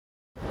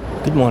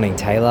Good morning,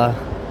 Taylor.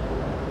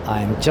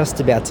 I'm just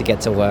about to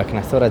get to work and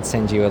I thought I'd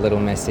send you a little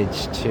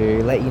message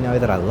to let you know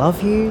that I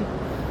love you.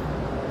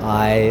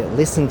 I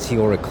listened to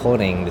your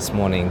recording this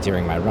morning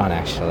during my run,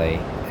 actually,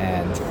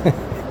 and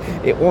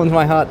it warmed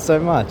my heart so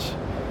much.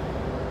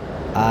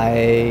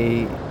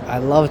 I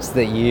loved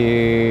that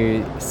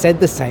you said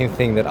the same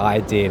thing that I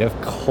did.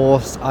 Of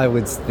course I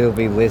would still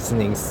be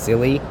listening,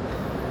 silly.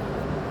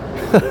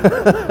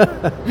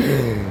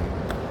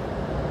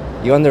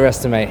 You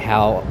underestimate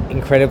how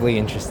incredibly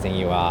interesting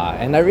you are,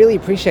 and I really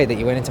appreciate that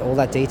you went into all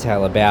that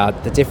detail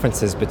about the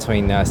differences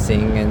between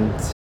nursing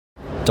and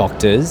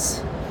doctors.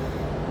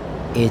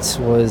 It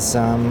was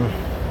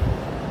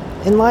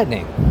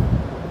enlightening.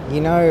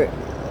 You know,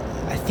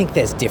 I think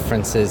there's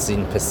differences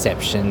in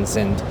perceptions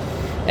and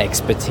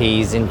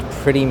expertise in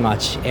pretty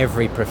much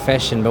every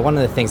profession, but one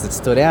of the things that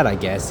stood out, I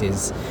guess,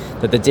 is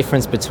that the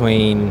difference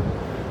between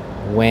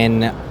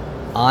when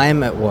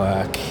I'm at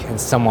work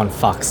and someone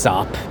fucks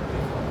up,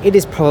 it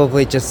is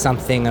probably just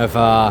something of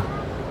a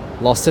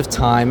loss of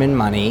time and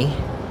money,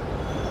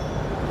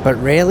 but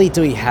rarely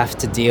do we have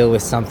to deal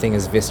with something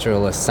as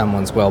visceral as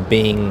someone's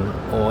well-being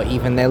or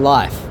even their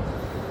life.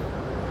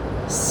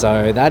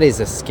 So that is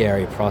a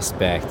scary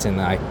prospect,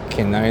 and I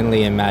can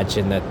only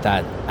imagine that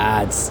that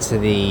adds to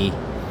the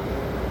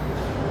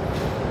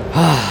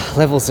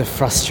levels of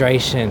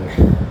frustration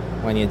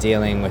when you're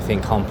dealing with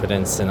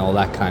incompetence and all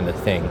that kind of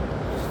thing.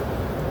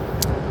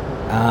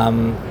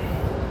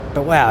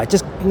 But wow, it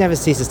just never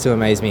ceases to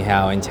amaze me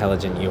how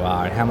intelligent you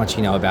are and how much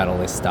you know about all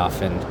this stuff.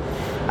 And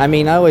I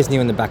mean, I always knew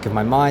in the back of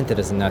my mind that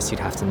as a nurse you'd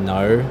have to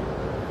know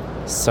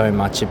so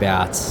much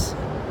about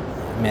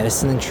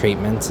medicine and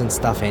treatments and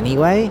stuff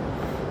anyway.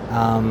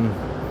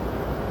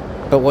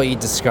 But what you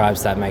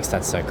describes that makes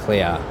that so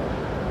clear.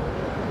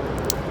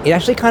 It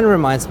actually kind of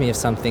reminds me of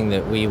something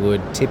that we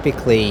would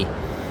typically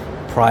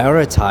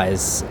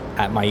prioritize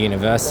at my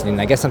university.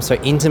 And I guess I'm so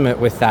intimate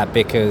with that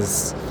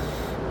because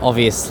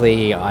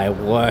obviously I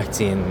worked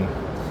in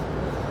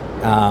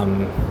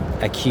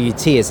a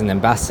QUT as an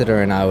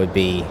ambassador, and I would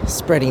be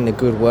spreading the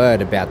good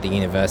word about the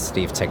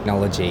University of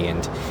Technology.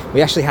 And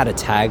we actually had a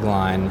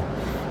tagline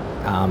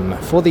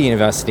for the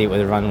university. It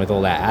would run with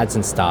all our ads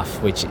and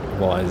stuff, which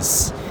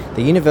was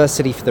the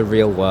University for the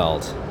Real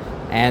World.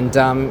 And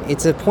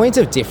it's a point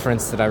of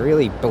difference that I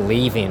really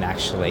believe in,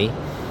 actually.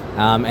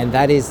 And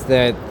that is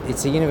that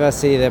it's a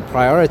university that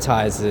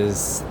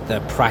prioritizes the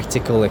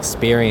practical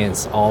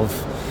experience of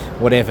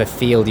whatever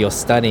field you're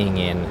studying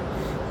in,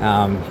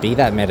 be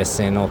that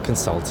medicine or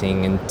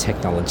consulting and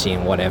technology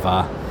and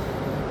whatever.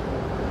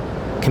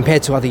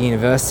 Compared to other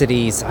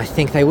universities, I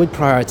think they would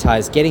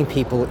prioritize getting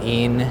people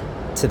in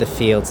to the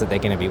fields that they're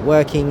going to be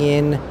working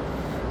in,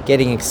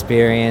 getting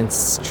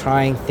experience,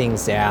 trying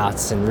things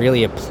out, and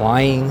really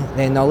applying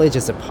their knowledge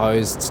as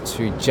opposed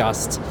to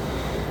just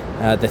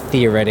the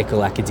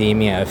theoretical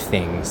academia of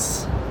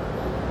things.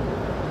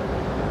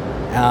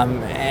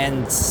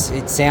 And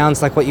it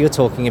sounds like what you're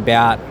talking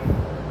about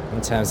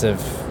in terms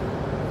of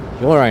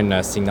your own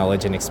nursing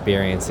knowledge and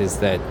experience is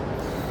that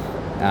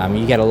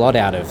you get a lot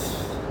out of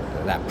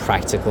that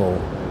practical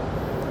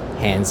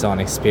hands-on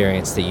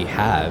experience that you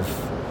have,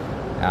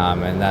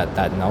 and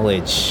that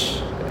knowledge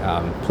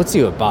puts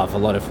you above a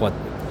lot of what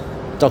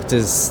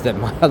doctors that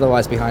might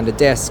otherwise be behind a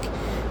desk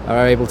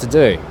are able to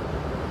do.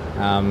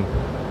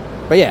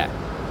 But yeah,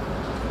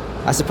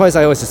 I suppose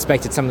I always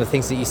suspected some of the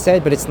things that you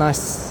said, but it's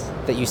nice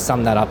that you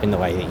summed that up in the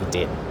way that you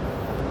did.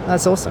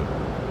 That's awesome.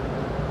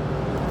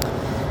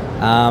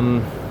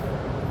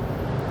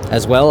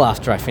 As well,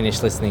 after I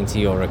finished listening to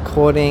your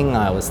recording,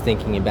 I was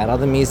thinking about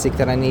other music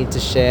that I need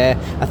to share.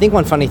 I think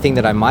one funny thing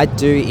that I might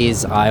do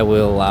is I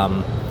will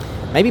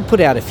maybe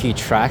put out a few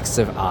tracks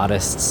of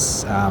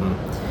artists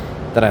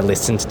that I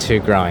listened to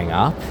growing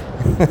up.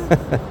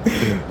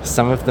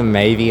 Some of them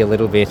may be a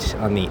little bit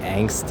on the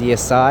angstier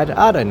side.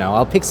 I don't know.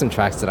 I'll pick some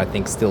tracks that I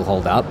think still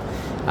hold up.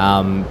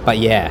 But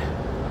yeah,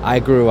 I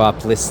grew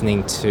up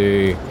listening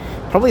to,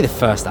 probably the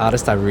first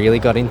artist I really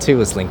got into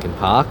was Linkin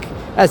Park,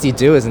 as you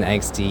do as an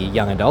angsty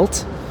young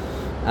adult.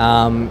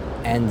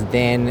 And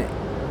then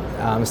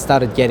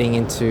started getting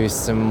into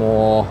some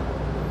more,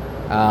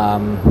 I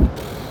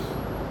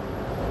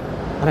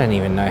don't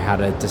even know how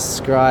to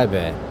describe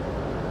it.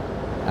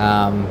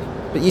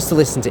 But used to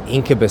listen to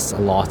Incubus a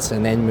lot,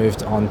 and then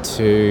moved on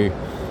to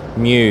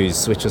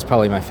Muse, which was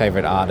probably my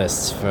favorite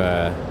artist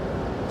for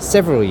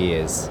several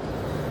years.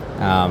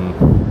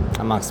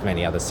 Amongst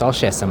many others. So I'll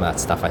share some of that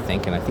stuff, I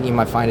think, and I think you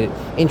might find it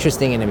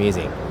interesting and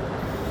amusing.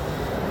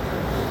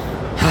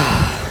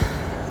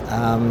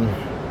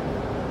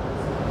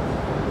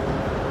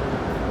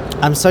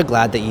 I'm so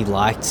glad that you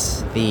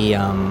liked the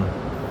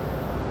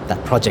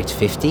that Project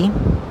 50.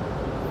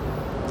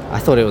 I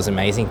thought it was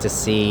amazing to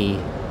see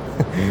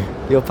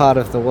your part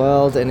of the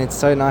world, and it's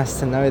so nice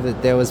to know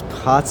that there was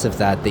parts of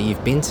that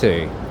you've been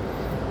to,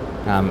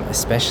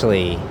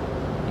 especially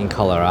in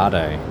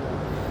Colorado.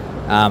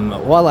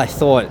 While I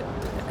thought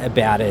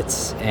about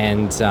it,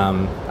 and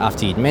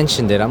after you'd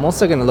mentioned it, I'm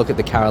also going to look at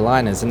the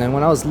Carolinas. And then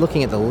when I was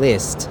looking at the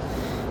list,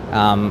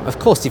 of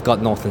course you've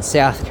got North and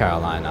South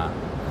Carolina,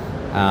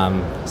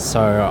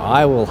 So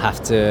I will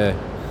have to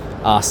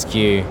ask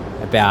you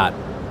about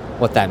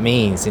what that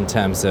means in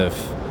terms of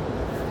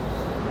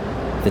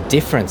the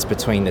difference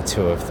between the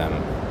two of them.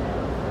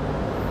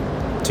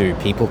 Do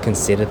people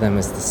consider them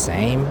as the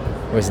same,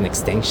 or as an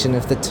extension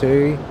of the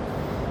two?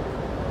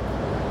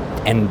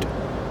 And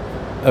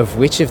of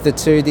which of the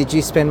two did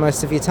you spend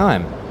most of your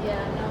time?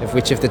 Of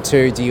which of the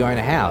two do you own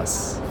a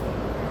house?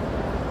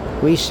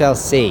 We shall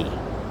see.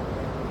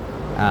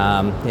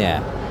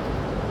 Yeah.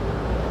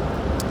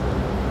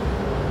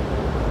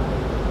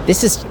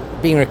 This is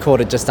being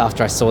recorded just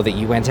after I saw that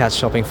you went out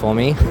shopping for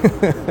me.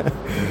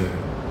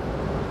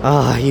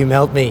 Ah, you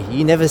melt me.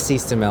 You never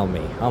cease to melt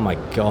me. Oh my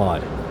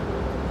God.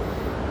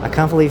 I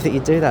can't believe that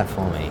you do that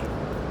for me.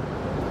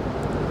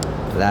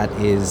 That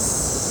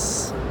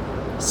is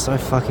so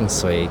fucking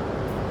sweet.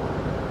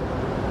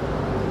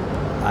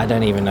 I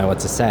don't even know what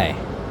to say.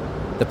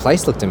 The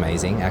place looked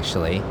amazing,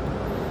 actually.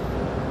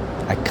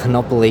 I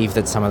cannot believe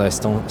that some of those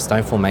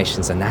stone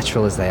formations are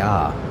natural as they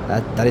are.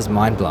 That is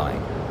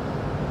mind-blowing.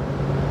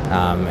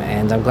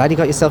 And I'm glad you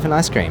got yourself an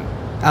ice cream.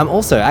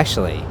 Also,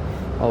 actually,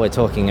 while we're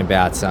talking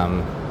about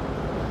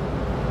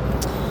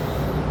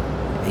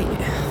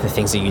the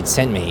things that you'd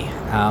sent me,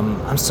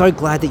 I'm so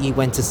glad that you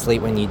went to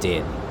sleep when you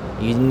did.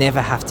 You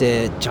never have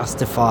to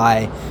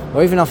justify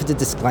or even offer a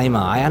disclaimer.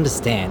 I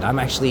understand. I'm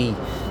actually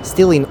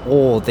still in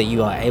awe that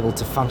you are able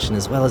to function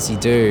as well as you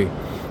do,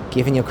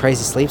 given your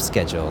crazy sleep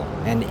schedule.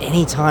 And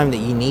any time that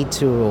you need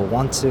to or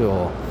want to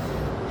or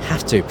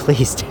have to,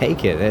 please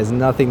take it. There's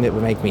nothing that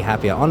would make me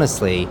happier,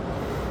 honestly,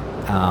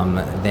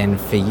 than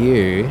for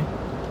you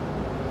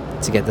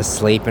to get the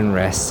sleep and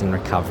rest and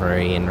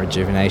recovery and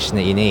rejuvenation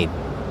that you need.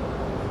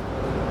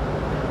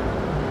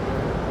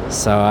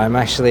 So I'm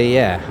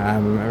actually,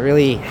 I'm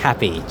really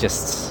happy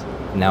just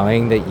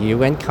knowing that you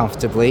went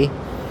comfortably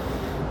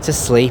to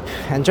sleep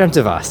and dreamt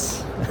of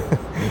us.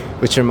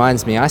 Which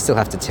reminds me, I still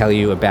have to tell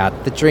you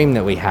about the dream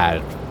that we had,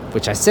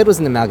 which I said was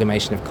an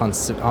amalgamation of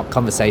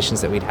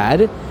conversations that we'd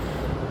had.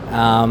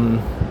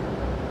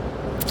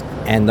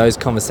 And those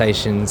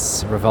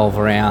conversations revolve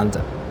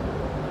around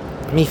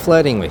me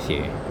flirting with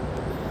you.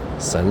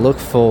 So look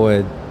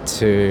forward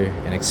to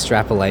an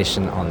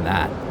extrapolation on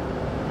that.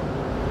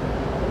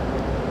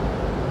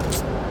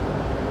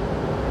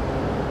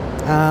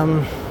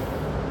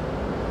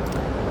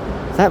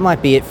 That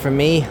might be it from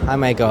me. I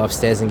may go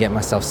upstairs and get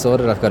myself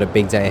sorted. I've got a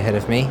big day ahead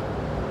of me.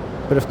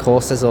 But of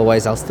course, as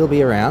always, I'll still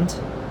be around.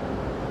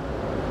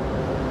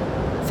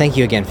 Thank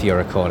you again for your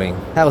recording.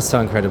 That was so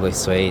incredibly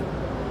sweet.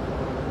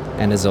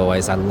 And as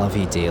always, I love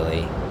you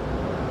dearly.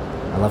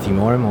 I love you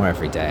more and more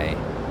every day.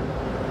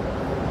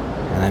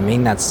 And I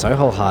mean that so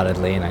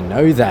wholeheartedly, and I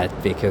know that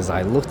because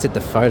I looked at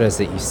the photos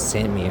that you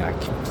sent me and I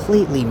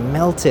completely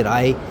melted.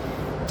 I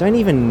don't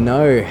even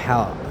know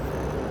how...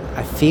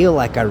 I feel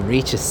like I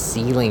reach a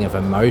ceiling of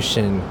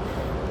emotion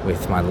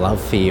with my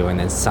love for you and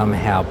then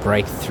somehow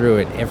break through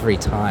it every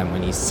time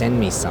when you send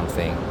me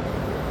something.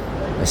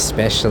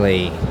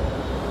 Especially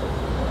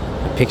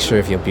a picture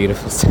of your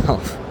beautiful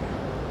self.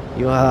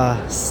 You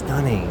are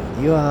stunning.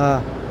 You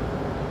are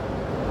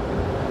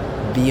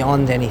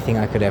beyond anything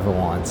I could ever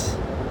want.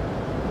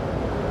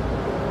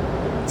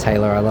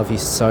 Taylor, I love you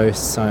so,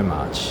 so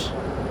much.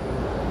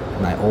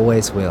 And I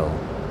always will.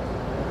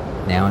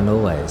 Now and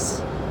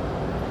always.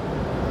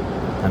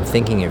 I'm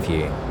thinking of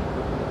you.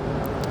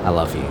 I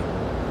love you.